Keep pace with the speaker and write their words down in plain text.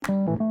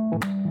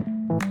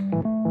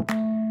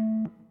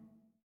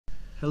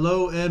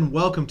Hello and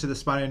welcome to the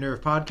Spine and Nerve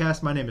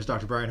Podcast. My name is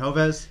Dr. Brian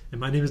Hovez. And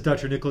my name is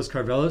Dr. Nicholas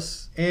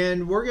Carvelis.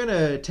 And we're going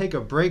to take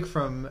a break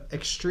from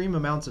extreme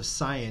amounts of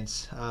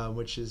science,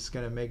 which is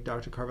going to make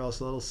Dr. Carvelis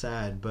a little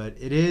sad, but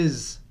it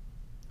is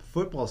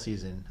football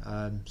season.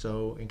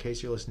 So in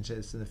case you're listening to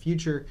this in the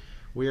future,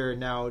 we are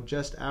now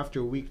just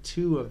after week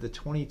 2 of the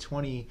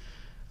 2020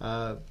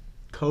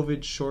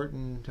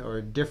 COVID-shortened or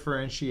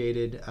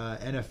differentiated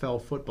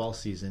NFL football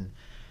season.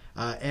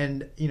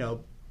 And, you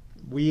know,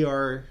 we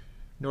are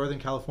Northern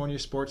California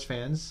sports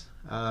fans,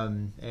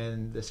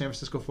 and the San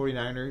Francisco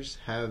 49ers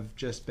have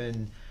just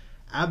been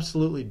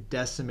absolutely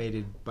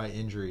decimated by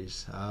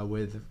injuries,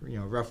 with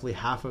roughly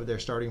half of their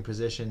starting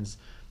positions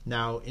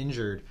now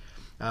injured.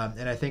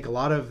 And I think a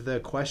lot of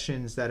the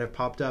questions that have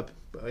popped up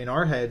in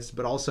our heads,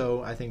 but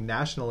also I think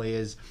nationally,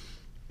 is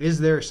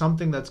there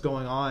something that's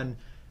going on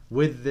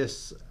with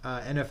this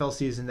NFL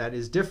season that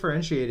is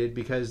differentiated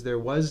because there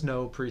was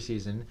no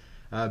preseason,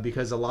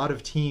 because a lot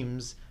of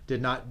teams did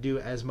not do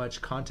as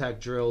much contact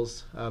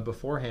drills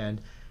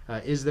beforehand.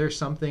 Is there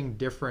something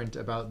different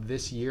about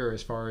this year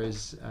as far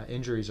as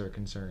injuries are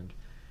concerned?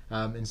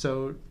 And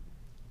so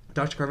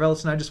Dr.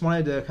 Carvelis and I just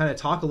wanted to kind of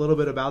talk a little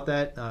bit about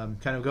that,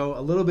 kind of go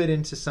a little bit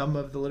into some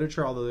of the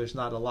literature, although there's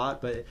not a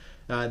lot, but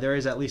there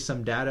is at least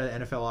some data.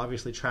 NFL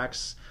obviously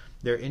tracks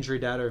their injury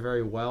data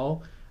very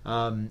well.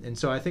 And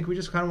so I think we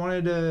just kind of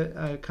wanted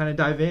to kind of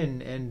dive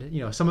in,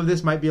 and some of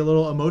this might be a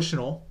little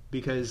emotional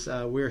because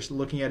we're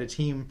looking at a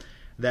team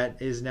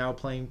that is now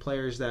playing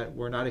players that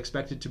were not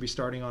expected to be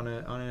starting on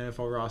an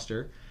NFL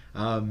roster.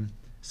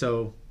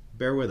 So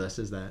bear with us,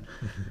 is that?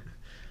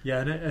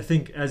 Yeah, and I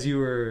think as you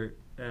were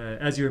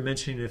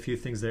mentioning a few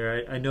things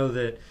there, I know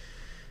that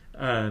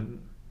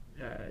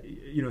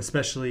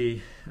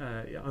especially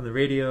on the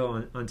radio,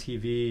 on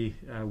TV,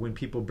 when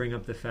people bring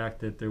up the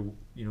fact that there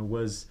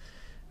was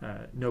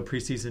no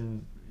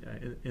preseason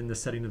in the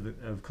setting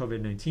of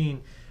COVID-19,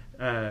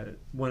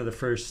 one of the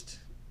first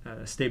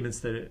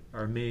statements that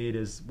are made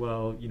is,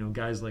 well,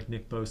 guys like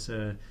Nick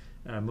Bosa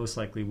most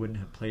likely wouldn't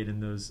have played in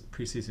those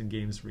preseason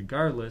games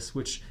regardless,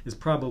 which is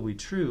probably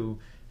true.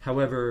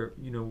 However,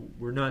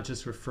 we're not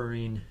just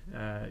referring,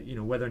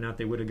 whether or not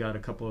they would have got a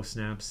couple of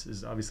snaps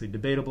is obviously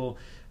debatable.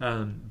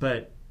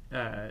 But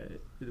I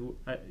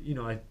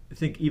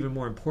think even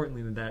more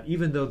importantly than that,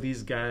 even though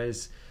these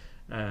guys,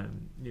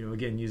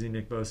 again, using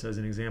Nick Bosa as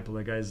an example,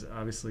 that guy's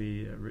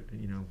obviously,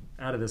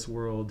 out of this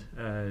world,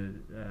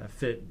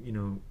 fit,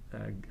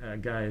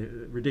 guy,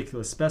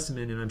 ridiculous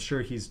specimen, and I'm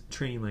sure he's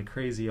training like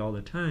crazy all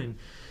the time.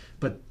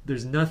 But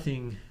there's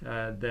nothing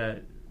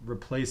that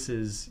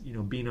replaces,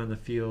 being on the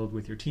field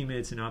with your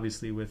teammates and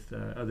obviously with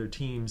other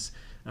teams.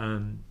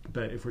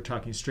 But if we're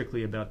talking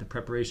strictly about the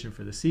preparation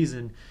for the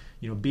season,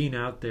 being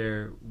out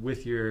there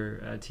with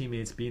your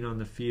teammates, being on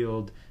the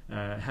field,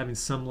 having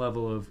some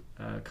level of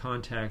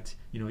contact,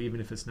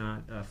 even if it's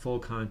not full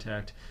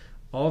contact,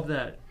 all of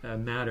that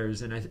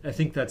matters. And I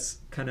think that's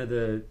kind of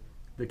the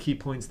key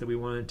points that we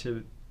wanted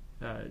to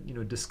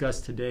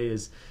discuss today.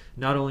 Is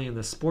not only in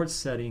the sports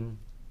setting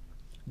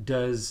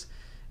does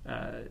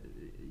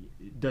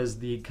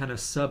the kind of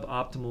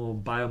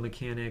suboptimal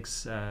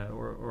biomechanics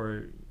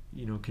or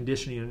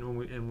conditioning, and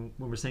when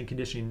we're saying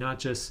conditioning, not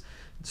just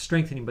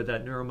strengthening but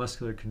that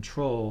neuromuscular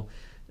control,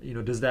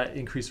 does that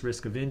increase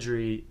risk of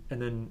injury?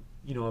 And then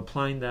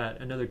applying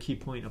that, another key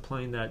point,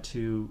 applying that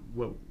to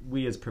what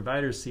we as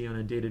providers see on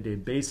a day-to-day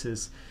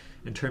basis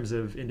in terms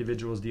of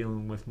individuals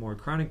dealing with more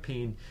chronic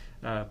pain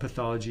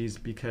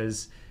pathologies,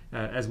 because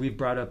as we've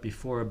brought up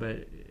before,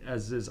 but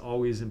as is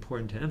always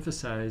important to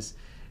emphasize,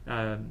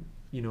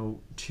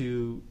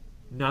 to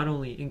not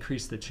only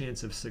increase the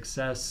chance of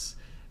success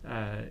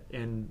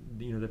and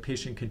the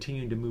patient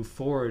continuing to move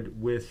forward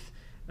with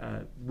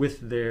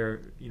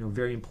their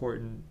very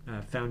important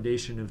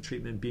foundation of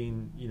treatment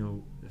being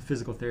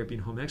physical therapy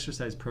and home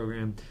exercise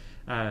program.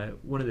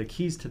 One of the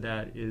keys to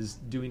that is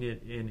doing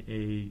it in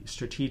a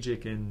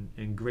strategic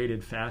and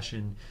graded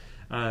fashion.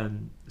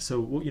 So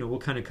we'll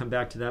kind of come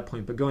back to that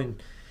point, but going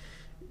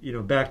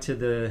back to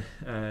the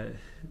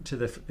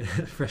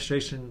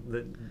frustration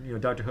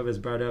that Dr.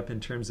 Hovez brought up in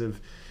terms of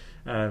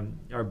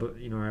our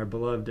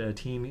beloved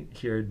team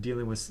here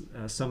dealing with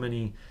so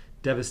many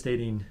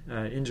devastating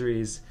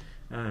injuries.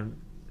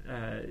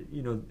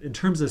 In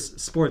terms of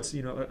sports,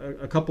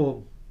 a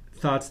couple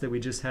thoughts that we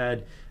just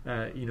had,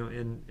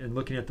 in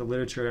looking at the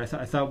literature. I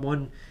thought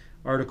one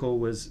article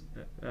was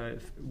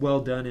well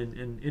done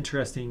and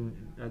interesting.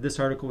 This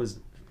article was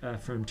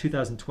from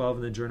 2012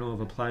 in the Journal of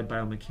Applied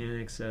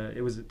Biomechanics.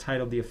 It was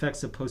titled "The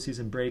Effects of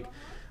Postseason Break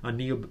on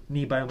Knee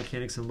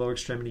Biomechanics and Lower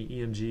Extremity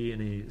EMG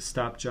and a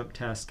Stop Jump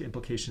Task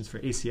Implications for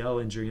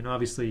ACL Injury." And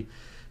obviously,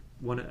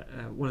 one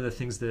of the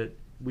things that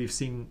we've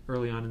seen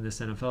early on in this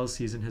NFL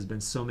season has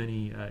been so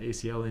many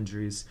ACL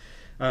injuries.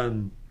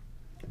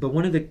 But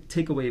one of the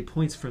takeaway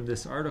points from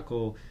this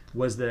article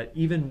was that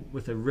even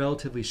with a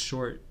relatively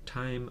short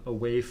time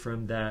away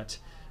from that,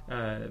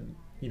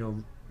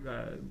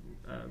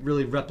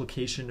 really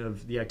replication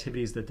of the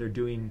activities that they're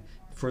doing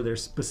for their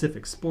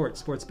specific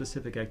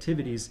sport-specific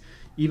activities,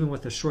 even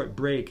with a short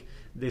break,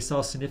 they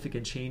saw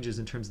significant changes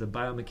in terms of the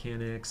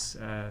biomechanics,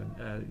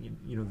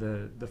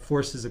 the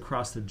forces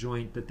across the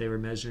joint that they were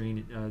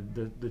measuring,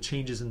 the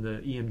changes in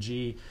the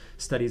EMG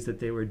studies that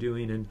they were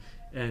doing,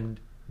 and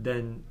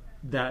then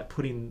that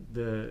putting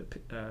the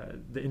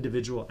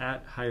individual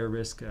at higher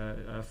risk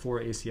for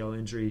ACL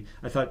injury.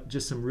 I thought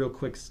just some real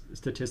quick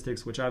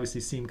statistics, which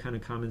obviously seem kind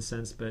of common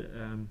sense, but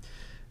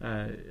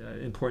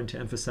important to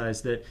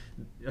emphasize, that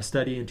a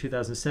study in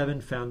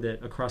 2007 found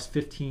that across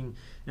 15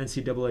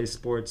 NCAA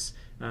sports,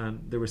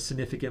 there were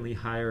significantly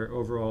higher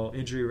overall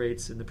injury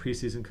rates in the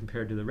preseason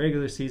compared to the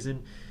regular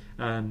season,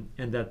 and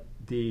that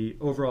the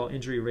overall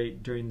injury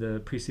rate during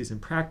the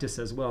preseason practice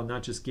as well,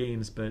 not just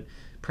games, but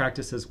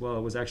practice as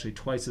well, was actually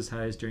twice as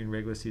high as during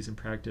regular season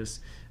practice.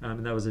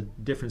 And that was a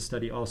different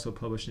study also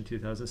published in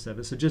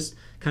 2007. So just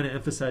kind of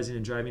emphasizing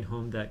and driving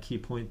home that key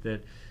point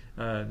that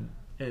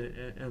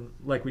and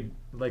like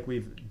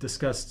we've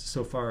discussed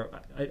so far,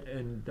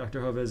 and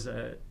Dr.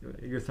 Hovez,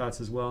 your thoughts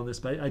as well on this,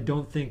 but I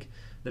don't think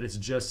that it's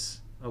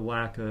just a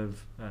lack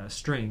of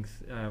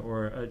strength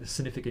or a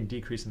significant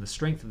decrease in the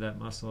strength of that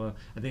muscle.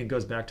 I think it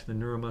goes back to the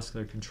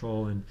neuromuscular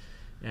control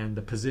and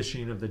the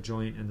positioning of the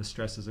joint and the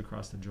stresses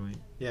across the joint.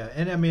 Yeah,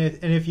 and I mean,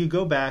 and if you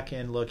go back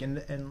and look,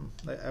 and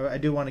I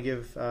do want to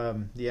give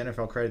the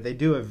NFL credit, they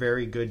do a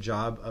very good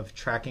job of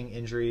tracking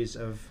injuries,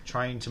 of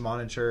trying to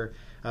monitor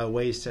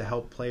ways to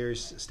help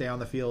players stay on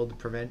the field,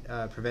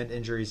 prevent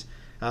injuries.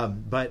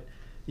 But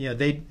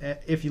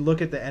if you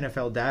look at the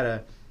NFL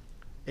data,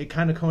 it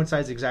kind of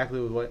coincides exactly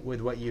with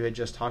what you had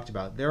just talked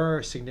about. There are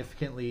a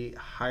significantly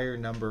higher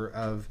number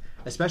of,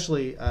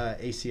 especially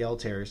ACL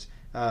tears,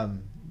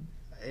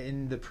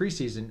 in the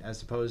preseason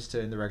as opposed to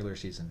in the regular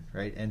season,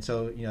 right? And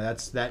so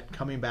that's that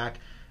coming back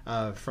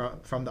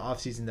from the off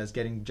season, that's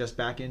getting just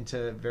back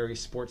into very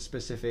sports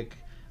specific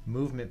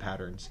movement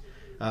patterns.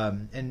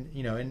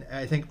 And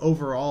I think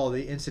overall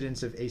the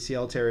incidence of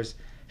ACL tears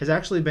has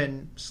actually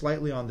been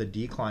slightly on the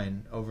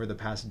decline over the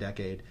past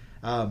decade.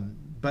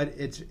 But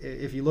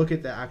if you look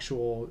at the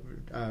actual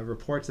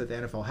reports that the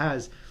NFL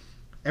has,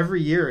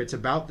 every year it's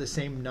about the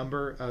same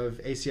number of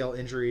ACL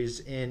injuries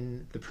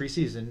in the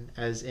preseason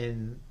as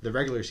in the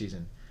regular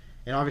season.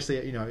 And obviously,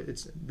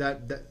 it's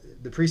that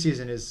the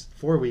preseason is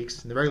 4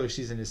 weeks and the regular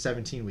season is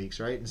 17 weeks,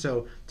 right? And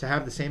so to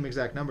have the same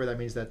exact number, that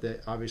means that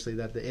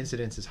the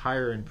incidence is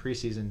higher in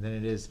preseason than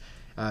it is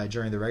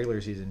during the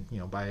regular season,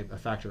 by a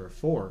factor of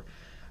 4.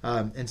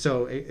 And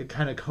so it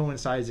kind of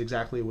coincides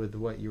exactly with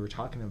what you were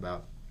talking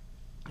about.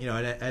 And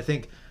I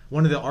think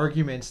one of the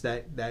arguments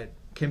that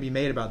can be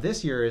made about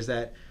this year is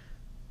that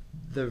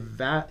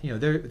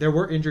there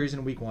were injuries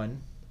in week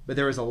 1, but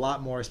there was a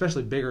lot more,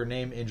 especially bigger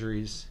name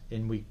injuries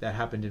that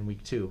happened in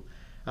week 2.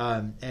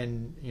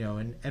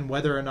 And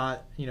whether or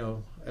not,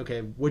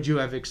 would you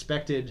have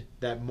expected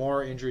that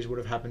more injuries would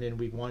have happened in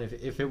week 1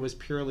 if it was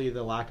purely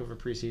the lack of a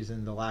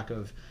preseason, the lack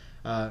of,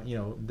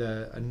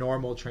 a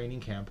normal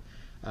training camp,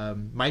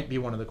 might be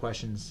one of the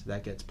questions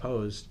that gets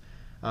posed.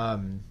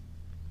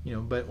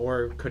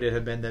 Or could it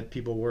have been that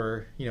people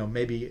were,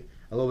 maybe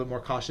a little bit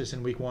more cautious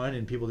in week 1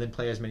 and people didn't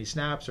play as many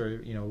snaps, or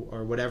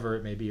whatever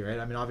it may be, right?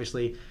 I mean,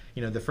 obviously,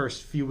 the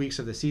first few weeks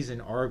of the season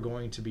are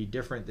going to be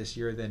different this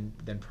year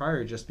than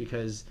prior, just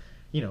because,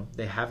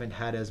 they haven't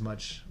had as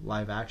much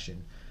live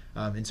action.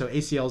 And so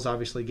ACLs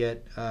obviously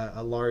get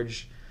a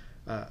large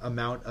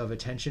amount of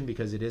attention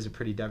because it is a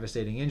pretty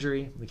devastating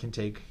injury. It can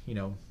take,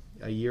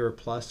 a year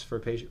plus for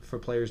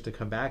players to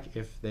come back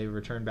if they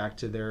return back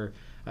to their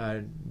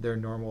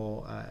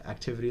normal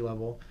activity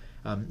level.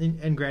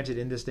 And granted,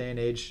 in this day and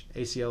age,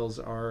 ACLs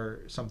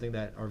are something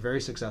that are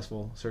very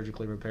successful,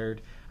 surgically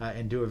repaired,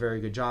 and do a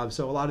very good job.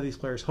 So a lot of these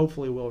players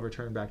hopefully will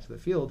return back to the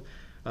field.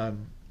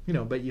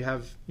 But you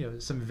have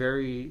some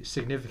very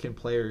significant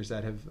players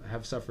that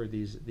have suffered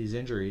these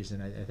injuries,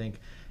 and I think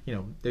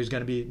there's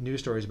going to be news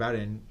stories about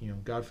it.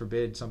 And God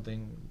forbid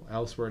something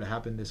else were to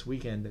happen this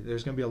weekend,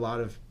 there's going to be a lot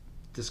of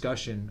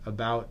discussion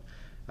about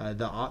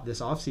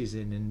this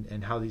offseason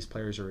and how these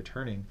players are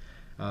returning.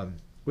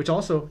 Which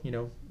also,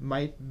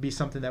 might be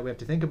something that we have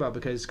to think about,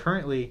 because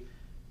currently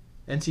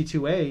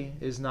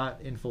NC2A is not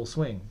in full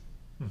swing.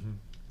 Mm-hmm.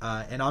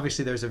 And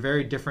obviously there's a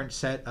very different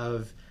set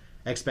of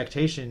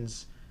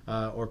expectations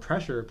or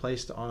pressure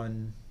placed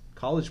on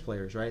college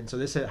players, right? And so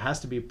this has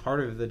to be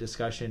part of the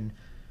discussion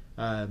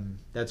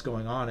that's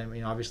going on. I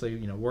mean, obviously,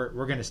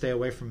 we're going to stay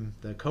away from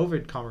the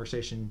COVID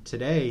conversation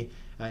today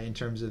in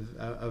terms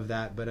of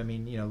that. But I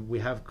mean, we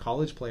have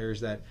college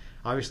players that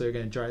obviously are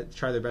going to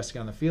try their best to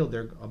get on the field.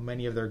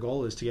 Many of their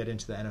goal is to get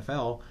into the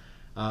NFL,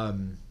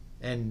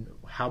 and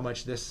how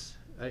much this,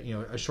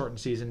 a shortened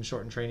season,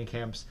 shortened training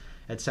camps,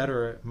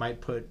 etc.,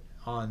 might put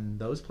on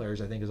those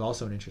players, I think, is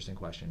also an interesting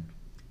question.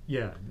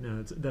 Yeah,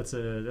 no, that's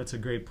a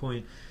great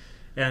point.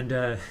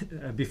 And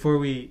before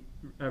we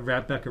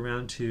wrap back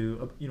around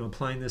to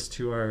applying this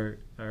to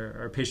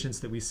our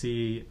patients that we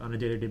see on a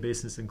day-to-day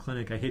basis in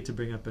clinic, I hate to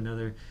bring up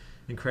another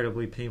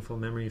incredibly painful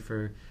memory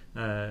for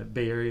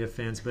Bay Area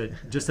fans, but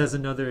just as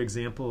another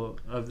example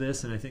of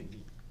this, and I think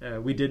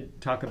we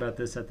did talk about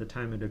this at the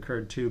time it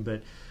occurred too,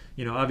 but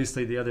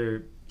obviously the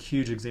other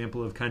huge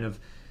example of kind of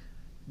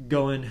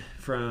going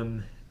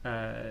from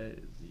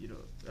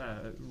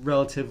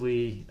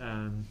relatively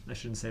I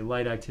shouldn't say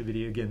light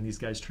activity. Again, these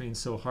guys train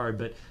so hard,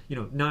 but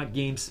not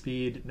game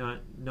speed,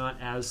 not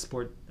as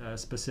sport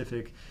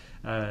specific,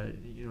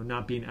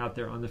 not being out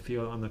there on the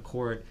field, on the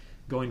court,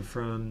 going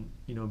from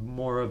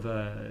more of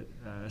a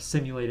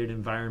simulated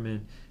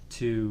environment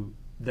to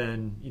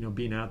then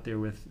being out there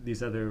with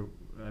these other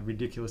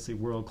ridiculously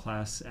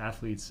world-class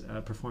athletes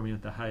performing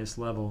at the highest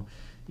level.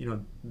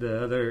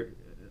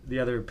 The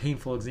other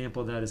painful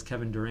example of that is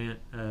Kevin Durant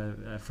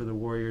for the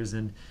Warriors,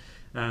 and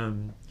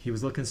he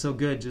was looking so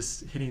good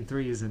just hitting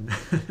threes, and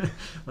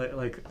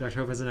like Dr.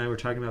 Hopez and I were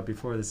talking about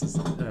before, this is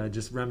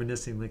just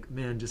reminiscing, like,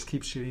 man, just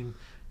keep shooting.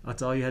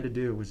 That's all you had to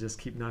do, was just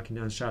keep knocking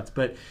down shots.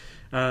 But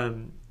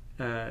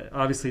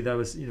obviously that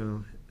was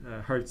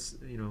hearts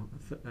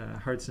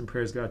and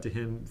prayers go out to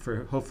him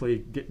for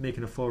hopefully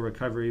making a full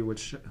recovery,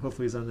 which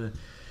hopefully is on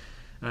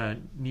the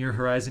near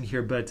horizon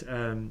here. But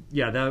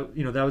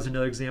that was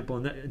another example,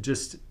 and that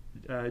just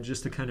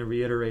to kind of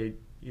reiterate,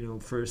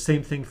 for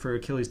same thing for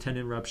Achilles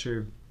tendon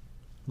rupture.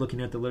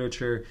 Looking at the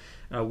literature,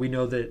 we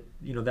know that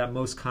that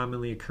most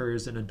commonly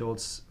occurs in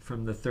adults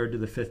from the 3rd to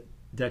the 5th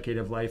decade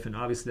of life, and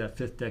obviously that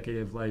 5th decade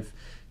of life,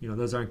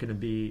 those aren't going to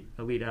be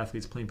elite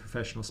athletes playing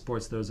professional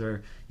sports. Those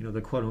are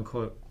the quote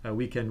unquote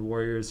weekend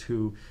warriors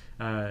who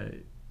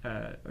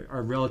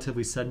are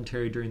relatively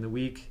sedentary during the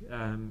week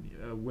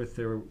with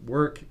their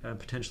work,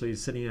 potentially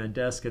sitting at a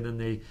desk, and then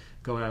they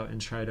go out and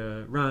try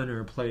to run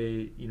or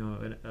play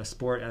a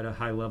sport at a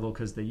high level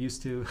because they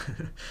used to,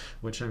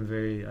 which I'm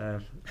very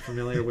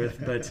familiar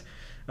with. But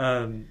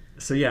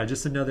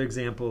just another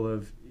example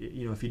of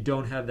if you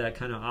don't have that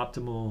kind of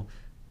optimal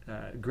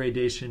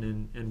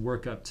gradation and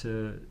work up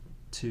to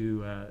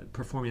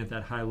performing at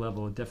that high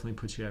level, it definitely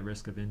puts you at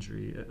risk of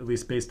injury, at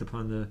least based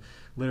upon the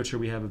literature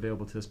we have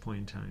available to this point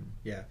in time.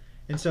 Yeah.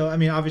 And so, I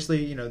mean,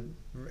 obviously,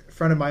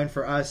 front of mind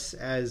for us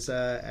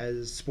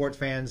as sports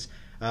fans,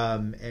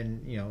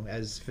 and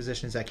as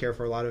physicians that care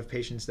for a lot of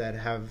patients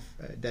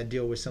that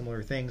deal with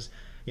similar things,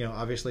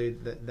 obviously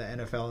the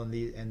NFL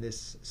and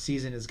this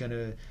season is going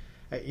to,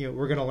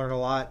 we're going to learn a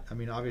lot. I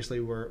mean,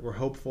 obviously we're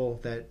hopeful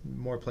that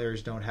more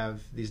players don't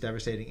have these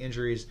devastating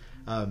injuries,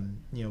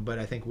 but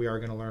I think we are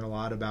going to learn a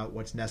lot about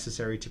what's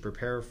necessary to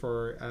prepare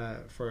for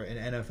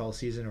an NFL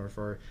season or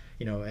for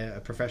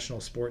a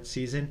professional sports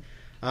season.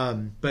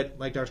 But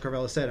like Dr.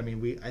 Carvalho said, I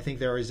mean, I think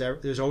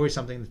there's always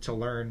something to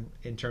learn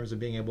in terms of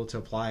being able to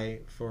apply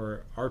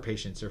for our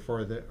patients or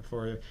for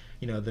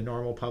the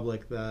normal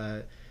public.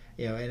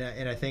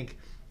 And I think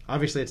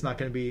obviously it's not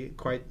going to be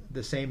quite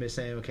the same as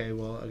saying, okay,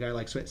 well, a guy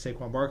like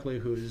Saquon Barkley,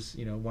 who's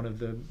one of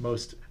the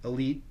most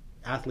elite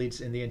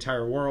athletes in the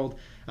entire world,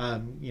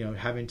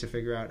 having to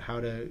figure out how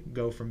to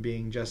go from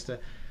being just a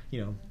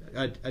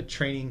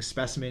training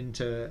specimen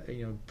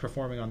to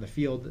performing on the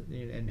field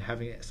and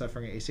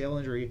suffering an ACL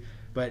injury.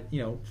 But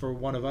for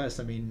one of us,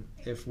 I mean,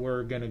 if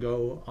we're going to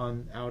go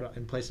out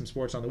and play some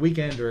sports on the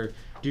weekend or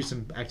do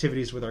some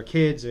activities with our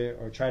kids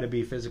or try to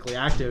be physically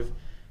active,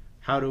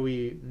 how do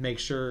we make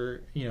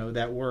sure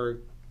that we're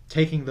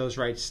taking those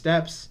right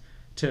steps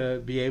to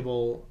be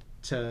able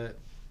to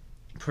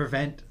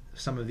prevent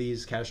some of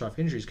these catastrophic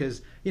injuries?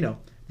 Because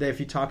if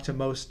you talk to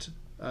most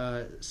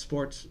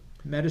sports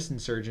medicine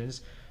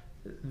surgeons,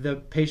 the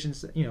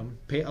patients,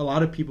 a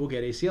lot of people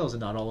get ACLs, and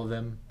not all of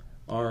them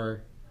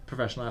are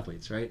professional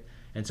athletes, right?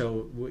 And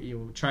so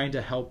trying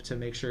to help to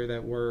make sure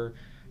that we're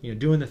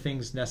doing the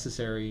things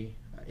necessary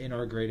in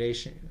our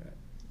gradation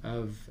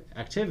of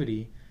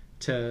activity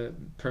to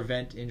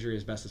prevent injury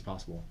as best as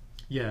possible.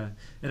 Yeah,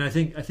 and I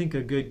think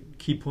a good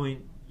key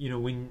point,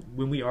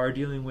 when we are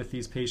dealing with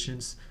these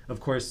patients, of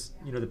course,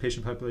 the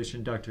patient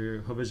population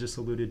Dr. Hopez just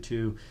alluded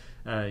to,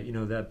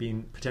 that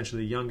being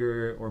potentially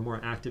younger or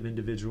more active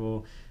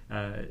individual,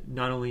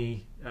 not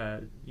only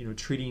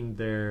treating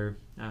their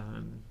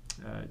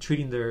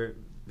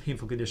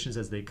painful conditions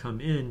as they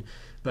come in,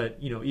 but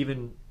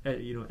even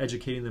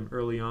educating them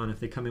early on.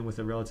 If they come in with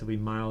a relatively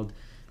mild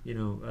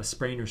a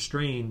sprain or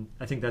strain,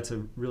 I think that's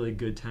a really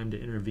good time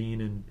to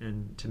intervene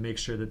and to make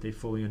sure that they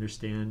fully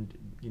understand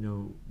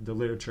the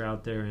literature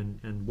out there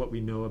and what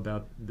we know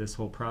about this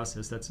whole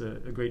process. That's a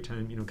great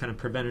time, kind of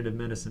preventative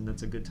medicine.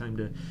 That's a good time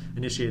to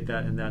initiate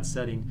that in that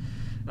setting.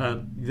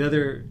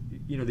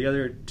 The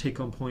other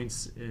take-home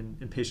points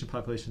in patient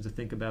populations to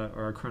think about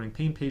are chronic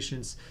pain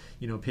patients,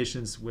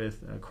 patients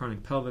with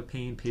chronic pelvic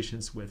pain,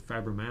 patients with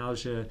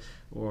fibromyalgia,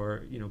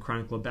 or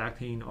chronic low back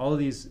pain. All of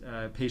these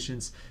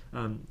patients,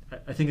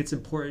 I think it's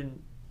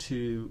important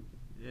to,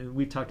 and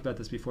we've talked about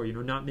this before,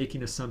 not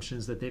making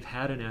assumptions that they've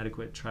had an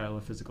adequate trial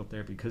of physical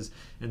therapy, because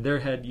in their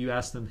head you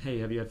ask them, hey,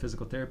 have you had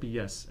physical therapy?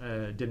 Yes,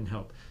 it didn't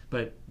help.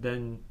 But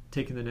then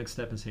taking the next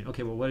step and saying,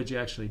 okay, well, what did you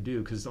actually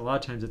do? Because a lot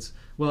of times it's,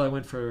 well, I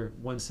went for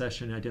one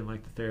session, I didn't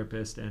like the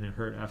therapist, and it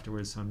hurt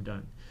afterwards, so I'm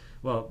done.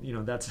 Well,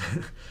 that's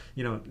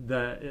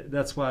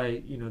that's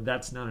why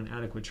that's not an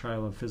adequate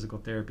trial of physical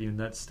therapy, and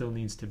that still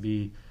needs to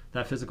be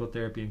that physical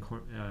therapy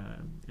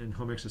and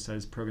home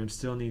exercise program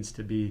still needs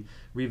to be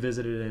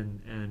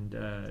revisited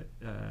and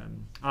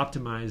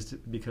optimized,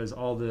 because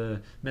all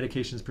the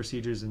medications,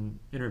 procedures, and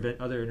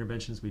other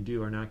interventions we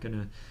do are not going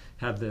to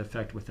have the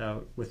effect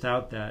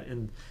without that.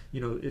 And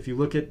if you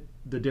look at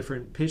the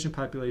different patient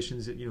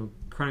populations,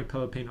 chronic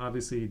pelvic pain,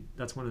 obviously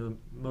that's one of the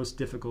most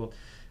difficult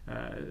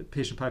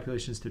patient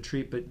populations to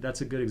treat, but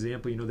that's a good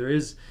example. There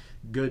is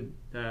good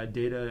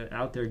data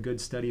out there,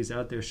 good studies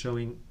out there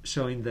showing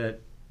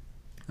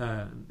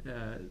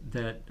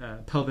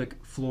that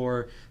pelvic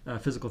floor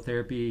physical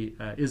therapy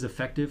is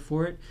effective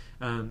for it.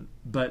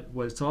 But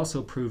what's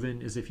also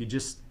proven is if you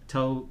just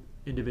tell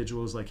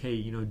individuals like, hey,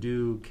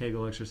 do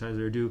Kegel exercises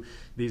or do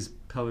these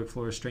pelvic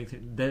floor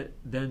strengthening,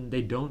 then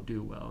they don't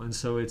do well. And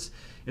so it's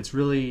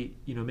really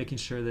making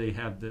sure they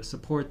have the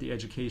support, the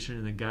education,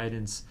 and the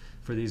guidance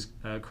for these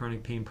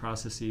chronic pain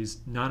processes,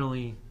 not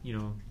only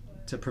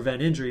to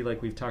prevent injury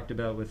like we've talked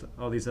about with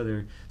all these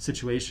other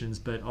situations,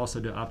 but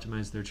also to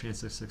optimize their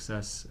chance of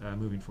success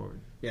moving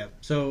forward. Yeah.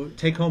 So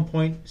take home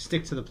point,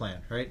 stick to the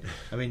plan, right?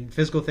 I mean,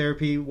 physical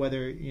therapy,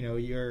 whether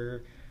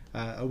you're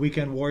a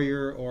weekend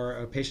warrior or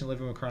a patient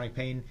living with chronic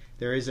pain,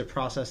 there is a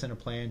process and a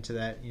plan to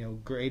that.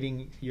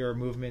 Grading your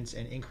movements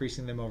and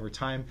increasing them over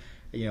time,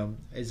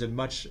 is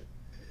very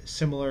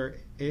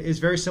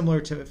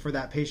similar to for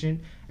that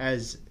patient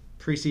as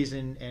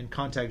preseason and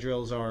contact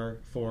drills are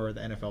for the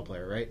NFL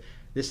player, right?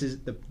 This is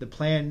the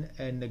plan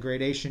and the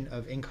gradation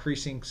of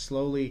increasing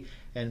slowly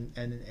and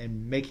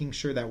making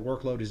sure that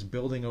workload is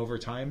building over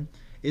time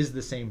is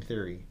the same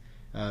theory.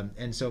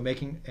 And so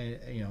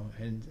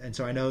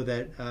so I know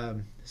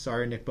that,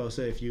 sorry, Nick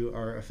Bosa, if you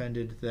are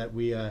offended that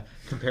we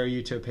compare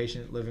you to a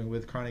patient living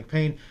with chronic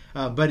pain,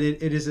 but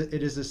it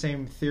is the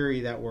same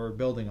theory that we're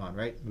building on,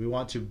 right? We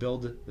want to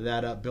build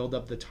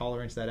up the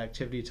tolerance, that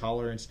activity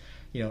tolerance,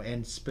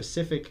 and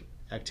specific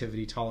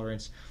activity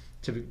tolerance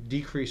to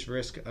decrease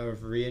risk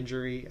of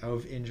re-injury,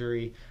 of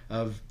injury,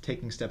 of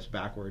taking steps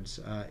backwards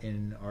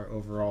in our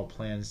overall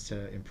plans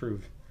to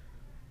improve.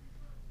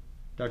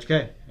 Dr.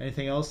 K,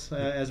 anything else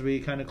as we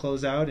kind of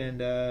close out and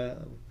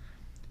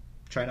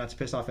try not to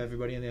piss off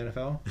everybody in the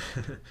NFL?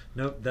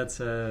 Nope, that's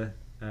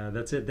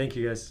it. Thank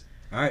you, guys.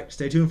 All right,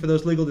 stay tuned for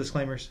those legal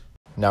disclaimers.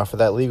 Now for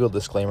that legal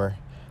disclaimer.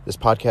 This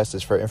podcast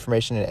is for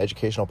information and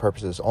educational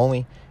purposes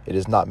only. It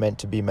is not meant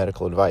to be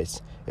medical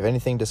advice. If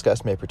anything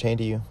discussed may pertain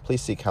to you,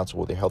 please seek counsel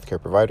with your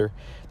healthcare provider.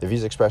 The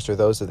views expressed are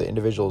those of the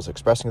individuals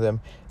expressing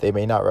them. They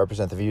may not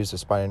represent the views of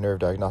Spine and Nerve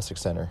Diagnostic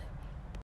Center.